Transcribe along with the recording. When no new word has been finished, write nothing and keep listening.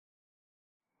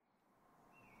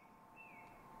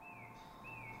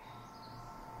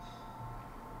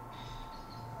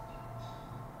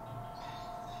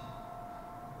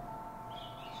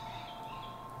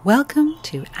Welcome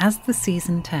to As the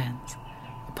Season Turns,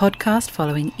 a podcast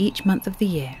following each month of the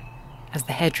year as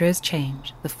the hedgerows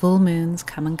change, the full moons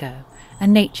come and go,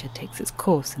 and nature takes its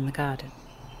course in the garden.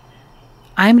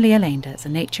 I'm Leah Leenders, a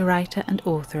nature writer and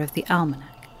author of The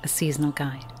Almanac, a seasonal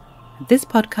guide. And this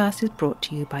podcast is brought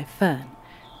to you by Fern,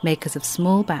 makers of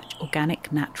small batch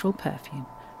organic natural perfume,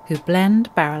 who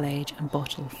blend, barrel age and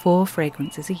bottle 4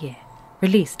 fragrances a year,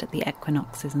 released at the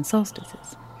equinoxes and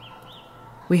solstices.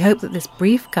 We hope that this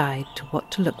brief guide to what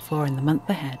to look for in the month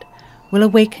ahead will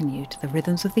awaken you to the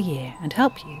rhythms of the year and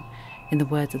help you, in the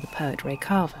words of the poet Ray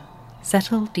Carver,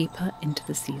 settle deeper into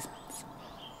the seasons.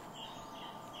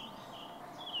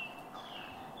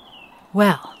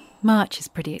 Well, March is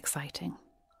pretty exciting.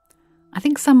 I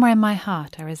think somewhere in my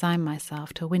heart I resign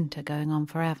myself to winter going on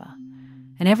forever,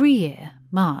 and every year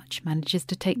March manages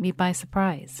to take me by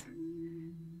surprise.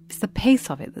 It's the pace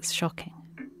of it that's shocking.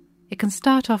 It can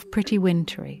start off pretty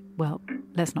wintry. Well,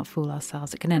 let's not fool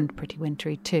ourselves, it can end pretty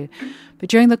wintry too. But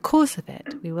during the course of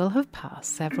it, we will have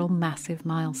passed several massive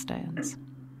milestones.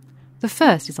 The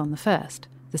first is on the 1st,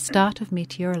 the start of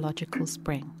meteorological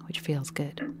spring, which feels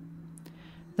good.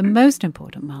 The most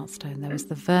important milestone, though, is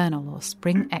the vernal or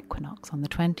spring equinox on the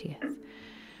 20th.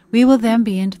 We will then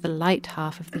be into the light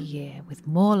half of the year, with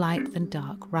more light than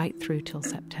dark right through till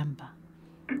September.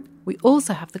 We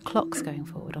also have the clocks going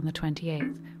forward on the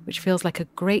 28th, which feels like a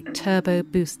great turbo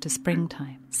boost to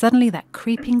springtime. Suddenly that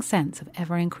creeping sense of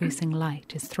ever-increasing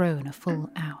light is thrown a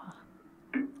full hour.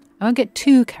 I won't get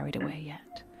too carried away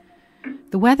yet.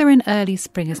 The weather in early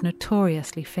spring is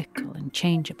notoriously fickle and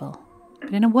changeable,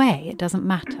 but in a way it doesn't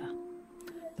matter.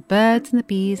 The birds and the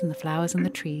bees and the flowers and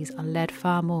the trees are led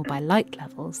far more by light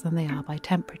levels than they are by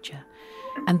temperature,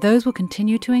 and those will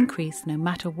continue to increase no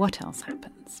matter what else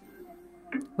happens.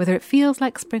 Whether it feels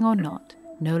like spring or not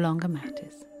no longer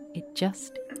matters. It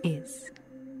just is.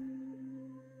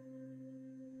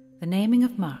 The naming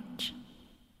of March.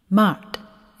 Mart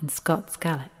in Scots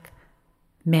Gaelic.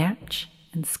 Merch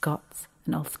in Scots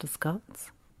and Ulster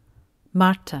Scots.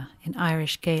 Marta in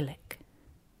Irish Gaelic.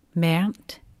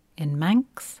 Mernt in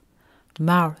Manx.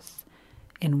 Marth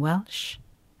in Welsh.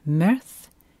 Mirth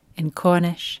in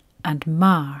Cornish. And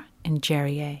Mar in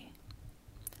Jerry.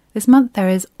 This month there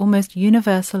is almost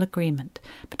universal agreement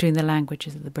between the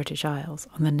languages of the British Isles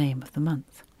on the name of the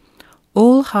month.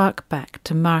 All hark back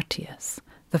to Martius,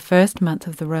 the first month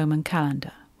of the Roman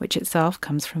calendar, which itself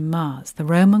comes from Mars, the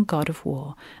Roman god of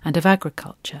war and of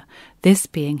agriculture, this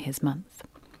being his month.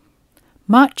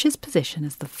 March's position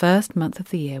as the first month of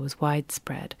the year was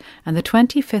widespread, and the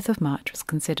 25th of March was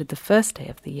considered the first day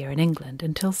of the year in England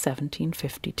until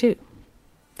 1752.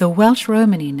 The Welsh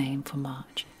Romany name for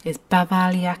March is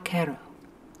Bavalia Cero,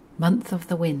 month of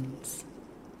the winds.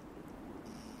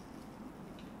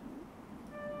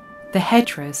 The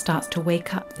hedgerow starts to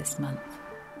wake up this month.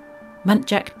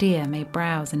 Muntjac deer may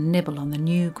browse and nibble on the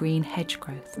new green hedge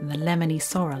growth and the lemony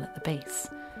sorrel at the base.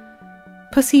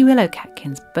 Pussy willow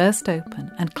catkins burst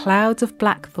open and clouds of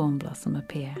blackthorn blossom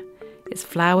appear, its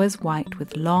flowers white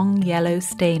with long yellow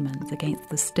stamens against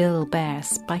the still bare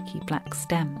spiky black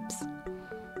stems.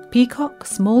 Peacock,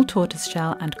 small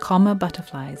tortoiseshell and comma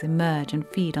butterflies emerge and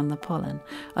feed on the pollen,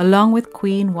 along with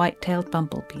queen white-tailed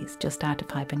bumblebees just out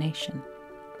of hibernation.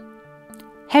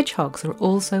 Hedgehogs are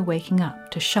also waking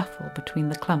up to shuffle between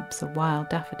the clumps of wild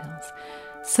daffodils,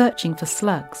 searching for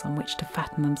slugs on which to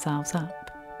fatten themselves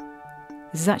up.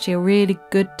 This is actually a really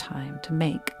good time to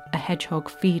make a hedgehog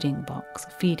feeding box, a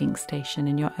feeding station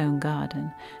in your own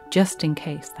garden, just in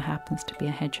case there happens to be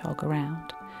a hedgehog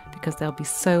around, because they'll be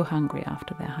so hungry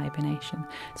after their hibernation.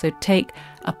 So take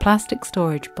a plastic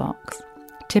storage box,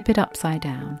 tip it upside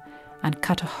down, and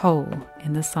cut a hole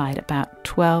in the side about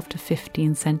 12 to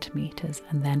 15 centimetres,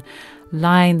 and then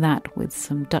line that with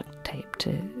some duct tape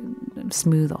to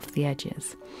smooth off the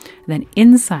edges. And then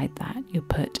inside that you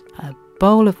put a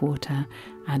bowl of water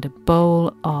and a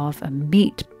bowl of a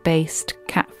meat-based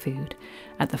cat food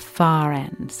at the far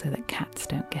end so that cats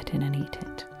don't get in and eat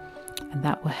it. And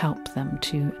that will help them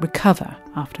to recover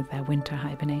after their winter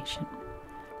hibernation.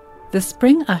 The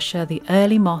spring usher, the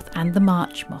early moth and the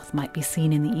March moth might be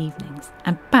seen in the evenings,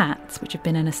 and bats, which have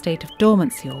been in a state of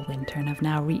dormancy all winter and have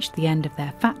now reached the end of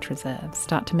their fat reserves,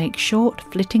 start to make short,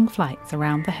 flitting flights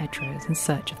around the hedgerows in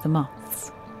search of the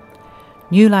moths.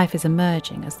 New life is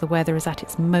emerging as the weather is at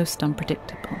its most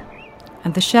unpredictable,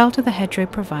 and the shelter the hedgerow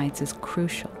provides is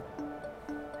crucial.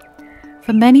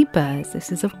 For many birds,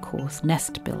 this is of course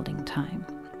nest building time.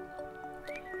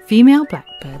 Female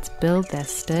blackbirds build their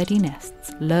sturdy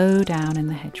nests low down in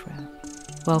the hedgerow,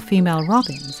 while female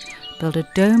robins build a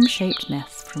dome-shaped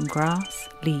nest from grass,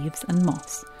 leaves and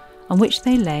moss on which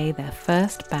they lay their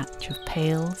first batch of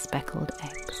pale speckled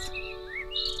eggs.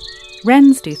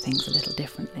 Wrens do things a little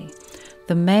differently.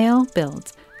 The male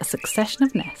builds a succession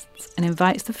of nests and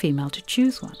invites the female to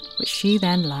choose one, which she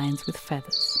then lines with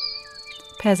feathers.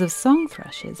 Pairs of song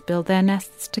thrushes build their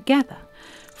nests together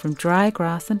from dry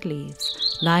grass and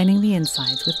leaves, lining the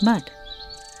insides with mud.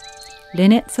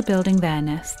 Linnets are building their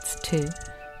nests too,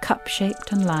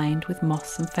 cup-shaped and lined with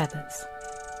moss and feathers.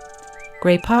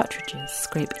 Grey partridges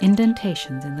scrape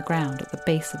indentations in the ground at the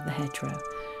base of the hedgerow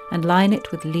and line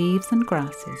it with leaves and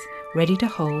grasses ready to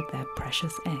hold their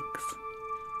precious eggs.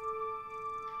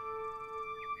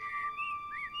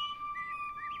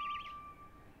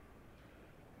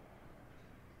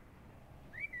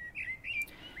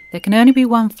 There can only be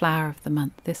one flower of the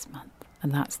month this month,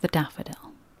 and that's the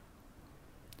daffodil.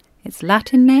 Its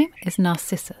Latin name is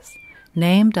Narcissus,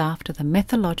 named after the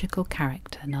mythological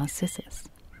character Narcissus.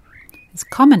 Its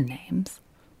common names,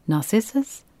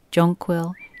 Narcissus,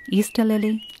 jonquil, Easter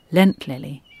lily, Lent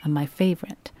lily, and my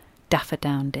favourite,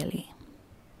 daffodowndilly.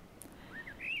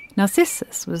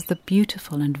 Narcissus was the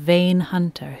beautiful and vain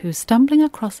hunter who, stumbling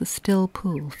across a still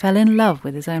pool, fell in love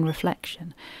with his own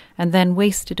reflection and then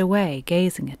wasted away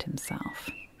gazing at himself.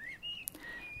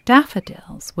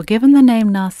 Daffodils were given the name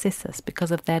Narcissus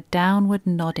because of their downward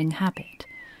nodding habit,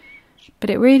 but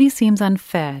it really seems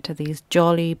unfair to these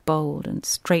jolly, bold and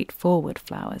straightforward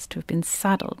flowers to have been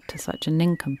saddled to such a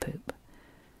nincompoop.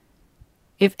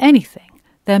 If anything,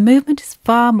 their movement is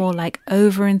far more like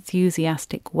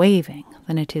over-enthusiastic waving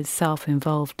than it is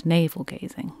self-involved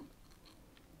navel-gazing.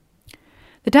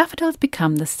 The daffodil has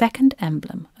become the second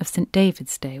emblem of St.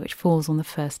 David's Day, which falls on the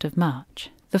 1st of March,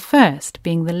 the first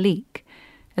being the leek,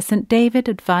 as St. David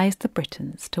advised the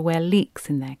Britons to wear leeks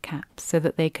in their caps so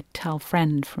that they could tell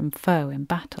friend from foe in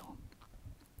battle.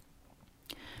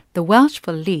 The Welsh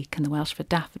for leek and the Welsh for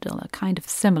daffodil are kind of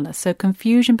similar, so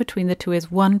confusion between the two is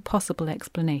one possible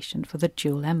explanation for the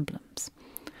dual emblems.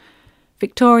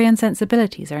 Victorian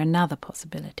sensibilities are another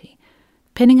possibility.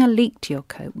 Pinning a leek to your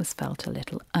coat was felt a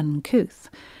little uncouth,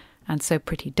 and so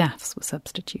pretty daffs were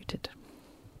substituted.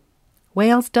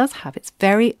 Wales does have its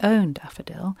very own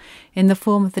daffodil in the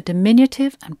form of the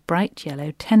diminutive and bright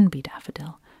yellow Tenby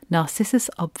daffodil, Narcissus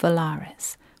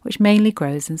obvalaris, which mainly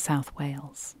grows in South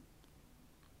Wales.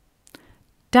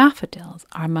 Daffodils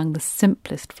are among the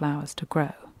simplest flowers to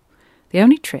grow. The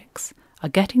only tricks are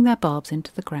getting their bulbs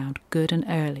into the ground good and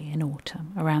early in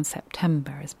autumn, around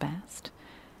September is best,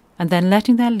 and then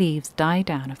letting their leaves die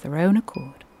down of their own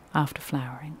accord after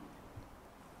flowering.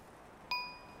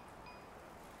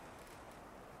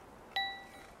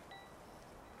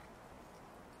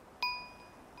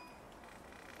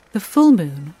 The full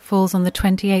moon falls on the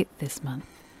 28th this month,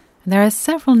 and there are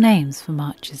several names for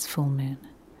March's full moon: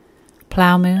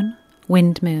 plough moon,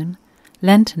 wind moon,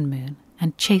 Lenten moon,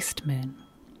 and chaste moon.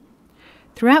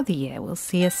 Throughout the year we'll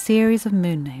see a series of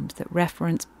moon names that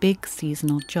reference big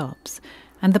seasonal jobs,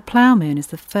 and the plough moon is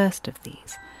the first of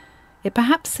these. It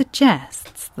perhaps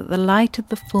suggests that the light of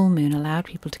the full moon allowed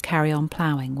people to carry on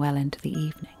ploughing well into the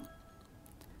evening.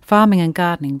 Farming and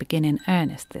gardening begin in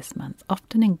earnest this month,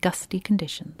 often in gusty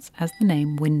conditions, as the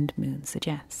name wind moon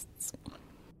suggests.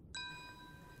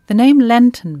 The name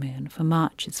Lenten moon for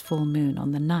March's full moon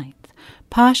on the 9th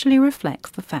partially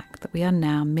reflects the fact that we are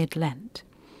now mid-Lent,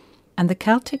 and the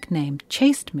Celtic name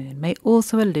chaste moon may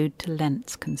also allude to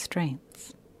Lent's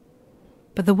constraints.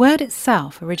 But the word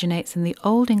itself originates in the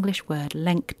Old English word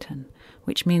lengten,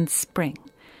 which means spring,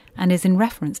 and is in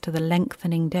reference to the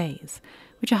lengthening days,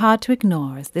 which are hard to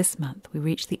ignore as this month we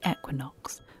reach the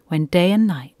equinox, when day and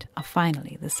night are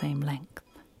finally the same length.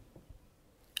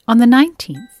 On the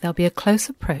 19th there'll be a close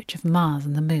approach of Mars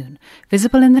and the moon,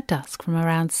 visible in the dusk from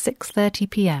around 6:30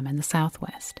 p.m. in the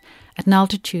southwest, at an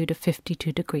altitude of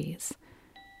 52 degrees.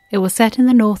 It will set in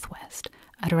the northwest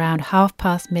at around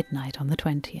midnight on the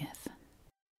 20th.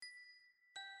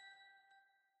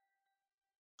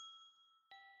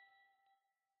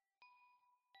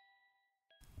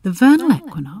 The vernal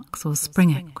equinox, or spring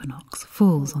equinox,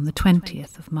 falls on the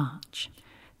 20th of March.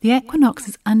 The equinox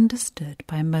is understood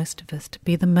by most of us to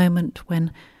be the moment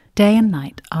when day and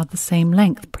night are the same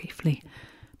length briefly,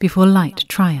 before light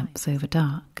triumphs over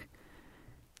dark.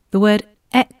 The word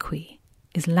equi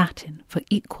is Latin for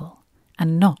equal,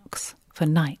 and nox for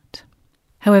night.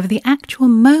 However, the actual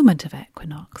moment of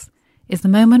equinox is the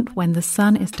moment when the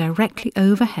sun is directly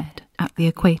overhead at the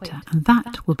equator, and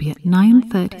that will be at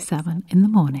 9:37 in the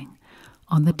morning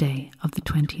on the day of the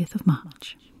 20th of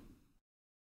March.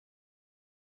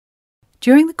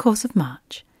 During the course of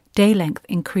March, day length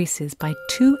increases by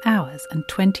 2 hours and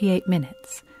 28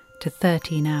 minutes to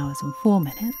 13 hours and 4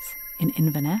 minutes in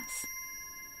Inverness,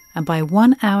 and by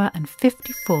 1 hour and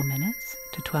 54 minutes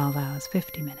to 12 hours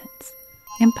 50 minutes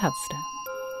in Padstow.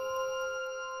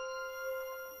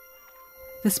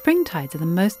 The spring tides are the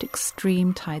most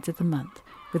extreme tides of the month,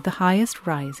 with the highest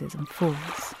rises and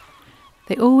falls.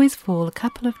 They always fall a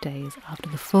couple of days after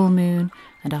the full moon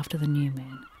and after the new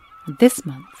moon. And this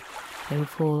month, they will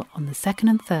fall on the 2nd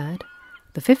and 3rd,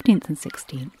 the 15th and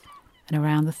 16th, and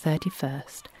around the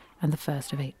 31st and the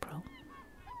 1st of April.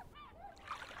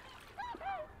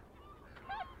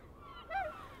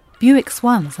 Buick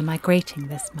swans are migrating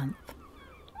this month.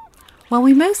 While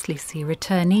we mostly see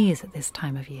returnees at this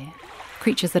time of year,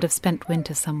 creatures that have spent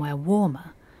winter somewhere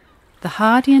warmer, the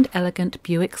hardy and elegant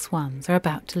Buick swans are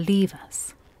about to leave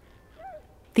us.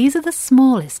 These are the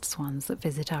smallest swans that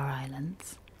visit our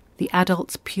islands, the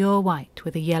adults pure white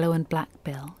with a yellow and black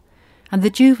bill, and the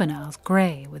juveniles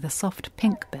grey with a soft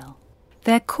pink bill.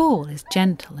 Their call is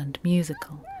gentle and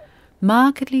musical,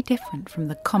 markedly different from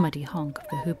the comedy honk of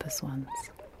the whooper swans.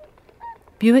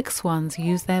 Buick swans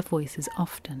use their voices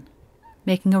often,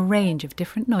 making a range of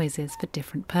different noises for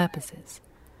different purposes.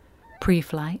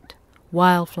 Pre-flight,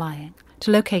 while flying,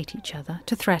 to locate each other,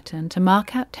 to threaten, to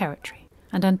mark out territory,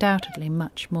 and undoubtedly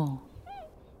much more.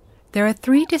 There are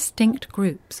 3 distinct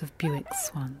groups of Buick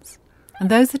swans, and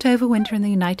those that overwinter in the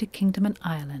United Kingdom and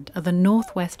Ireland are the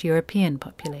northwest European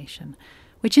population,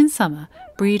 which in summer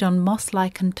breed on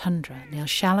moss-lichened tundra near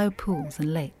shallow pools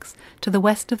and lakes to the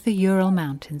west of the Ural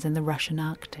Mountains in the Russian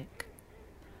Arctic.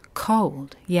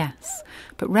 Cold, yes,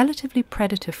 but relatively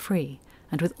predator-free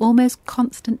and with almost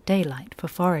constant daylight for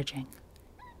foraging.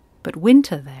 But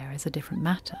winter there is a different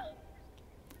matter.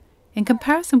 In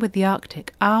comparison with the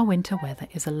Arctic, our winter weather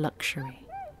is a luxury.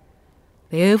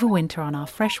 They overwinter on our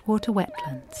freshwater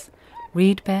wetlands,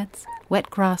 reed beds, wet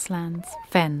grasslands,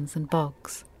 fens and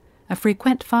bogs, a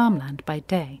frequent farmland by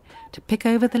day to pick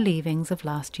over the leavings of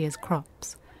last year's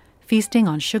crops, feasting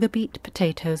on sugar beet,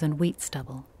 potatoes and wheat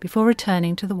stubble before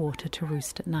returning to the water to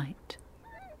roost at night.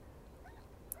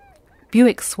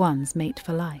 Buick swans mate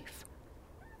for life.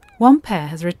 One pair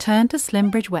has returned to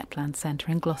Slimbridge Wetland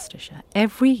Centre in Gloucestershire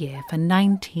every year for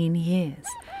 19 years,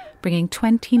 bringing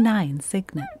 29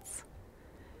 cygnets.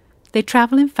 They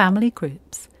travel in family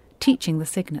groups, teaching the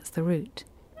cygnets the route,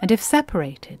 and if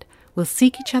separated, will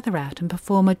seek each other out and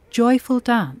perform a joyful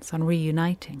dance on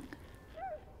reuniting.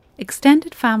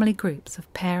 Extended family groups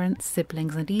of parents,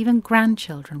 siblings and even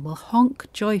grandchildren will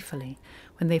honk joyfully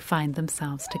when they find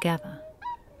themselves together.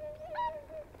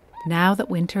 Now that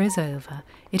winter is over,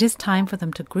 it is time for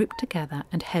them to group together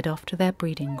and head off to their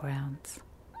breeding grounds.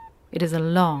 It is a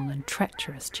long and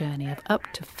treacherous journey of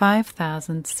up to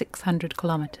 5,600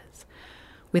 kilometres,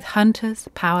 with hunters,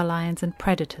 power lions and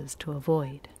predators to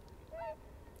avoid.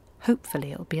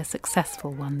 Hopefully it will be a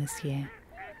successful one this year,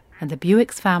 and the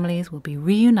Buick's families will be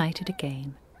reunited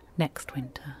again next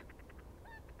winter.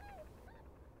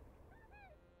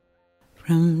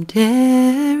 From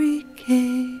Derry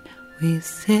Quay we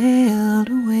sailed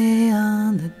away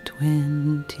on the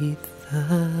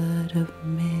 23rd of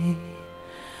May.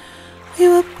 We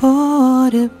were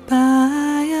boarded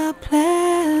by a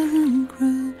pleasant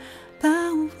crew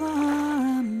bound for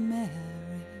America.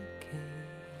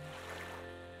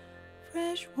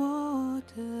 Fresh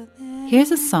water there. Here's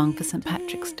a song for St.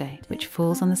 Patrick's Day, which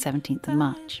falls on the 17th of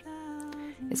March.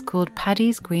 It's called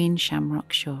Paddy's Green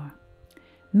Shamrock Shore.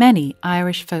 Many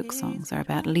Irish folk songs are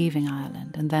about leaving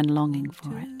Ireland and then longing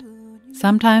for it,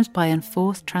 sometimes by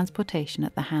enforced transportation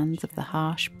at the hands of the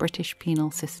harsh British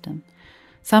penal system,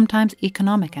 sometimes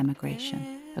economic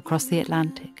emigration across the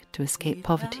Atlantic to escape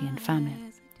poverty and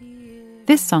famine.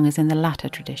 This song is in the latter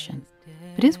tradition,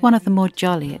 but is one of the more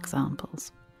jolly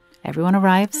examples. Everyone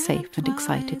arrives safe and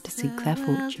excited to seek their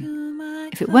fortune.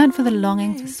 If it weren't for the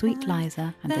longing for sweet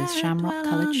Liza and those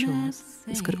shamrock-coloured shores,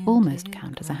 this could almost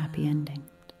count as a happy ending.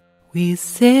 We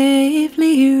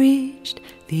safely reached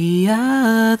the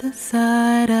other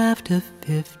side after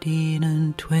 15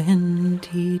 and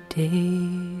 20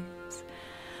 days.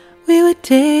 We were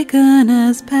taken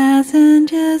as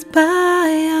passengers by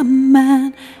a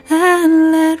man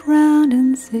and led round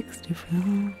in 6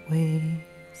 different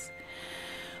ways.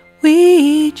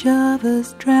 We each of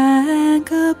us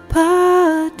drank a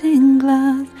parting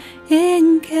glass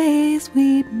in case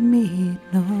we meet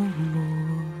no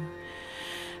more.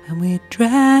 And we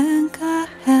drank our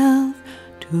health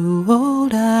to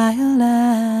old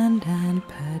Ireland and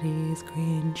Paddy's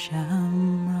Green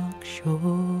Shamrock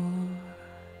Shore.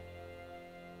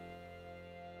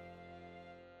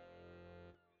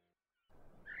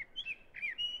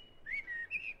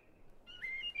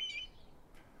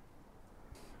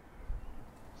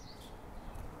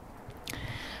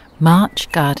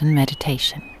 March Garden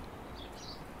Meditation.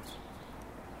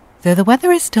 Though the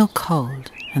weather is still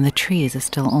cold and the trees are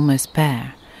still almost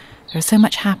bare, there is so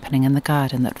much happening in the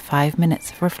garden that 5 minutes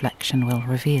of reflection will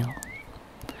reveal.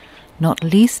 Not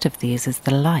least of these is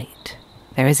the light.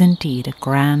 There is indeed a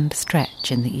grand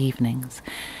stretch in the evenings,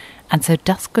 and so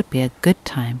dusk would be a good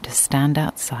time to stand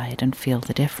outside and feel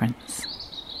the difference.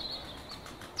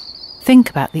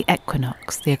 Think about the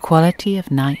equinox, the equality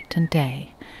of night and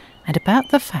day, and about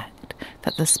the fact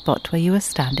that the spot where you are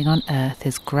standing on Earth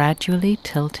is gradually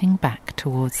tilting back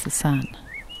towards the sun.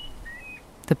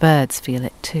 The birds feel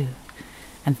it too,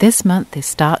 and this month they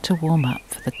start to warm up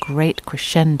for the great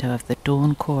crescendo of the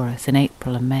dawn chorus in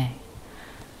April and May.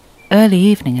 Early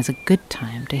evening is a good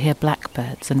time to hear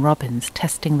blackbirds and robins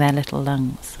testing their little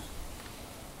lungs.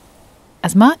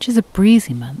 As March is a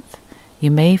breezy month,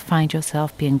 you may find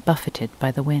yourself being buffeted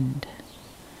by the wind.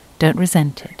 Don't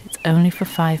resent it, it's only for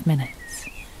 5 minutes.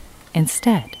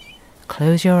 Instead,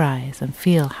 close your eyes and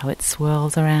feel how it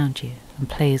swirls around you and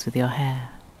plays with your hair.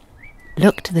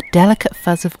 Look to the delicate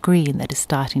fuzz of green that is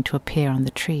starting to appear on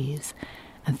the trees,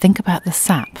 and think about the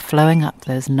sap flowing up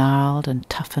those gnarled and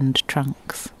toughened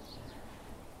trunks.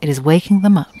 It is waking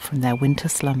them up from their winter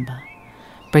slumber,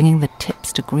 bringing the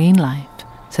tips to green life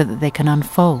so that they can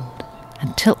unfold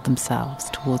and tilt themselves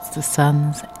towards the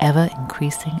sun's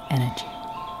ever-increasing energy.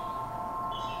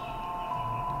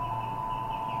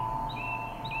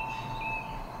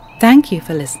 Thank you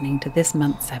for listening to this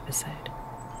month's episode.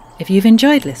 If you've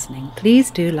enjoyed listening, please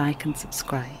do like and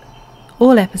subscribe.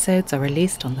 All episodes are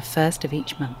released on the 1st of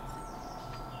each month.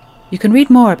 You can read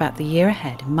more about the year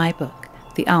ahead in my book,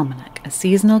 The Almanac, A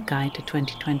Seasonal Guide to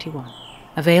 2021,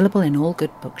 available in all good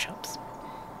bookshops.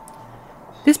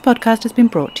 This podcast has been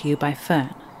brought to you by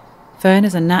Fern. Fern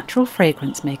is a natural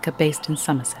fragrance maker based in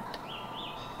Somerset.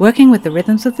 Working with the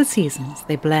rhythms of the seasons,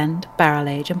 they blend, barrel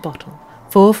age and bottle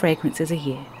 4 fragrances a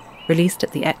year, released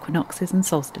at the equinoxes and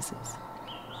solstices.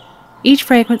 Each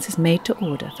fragrance is made to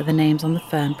order for the names on the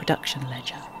Fern production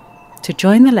ledger. To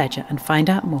join the ledger and find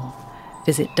out more,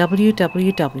 visit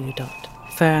www.fern.co.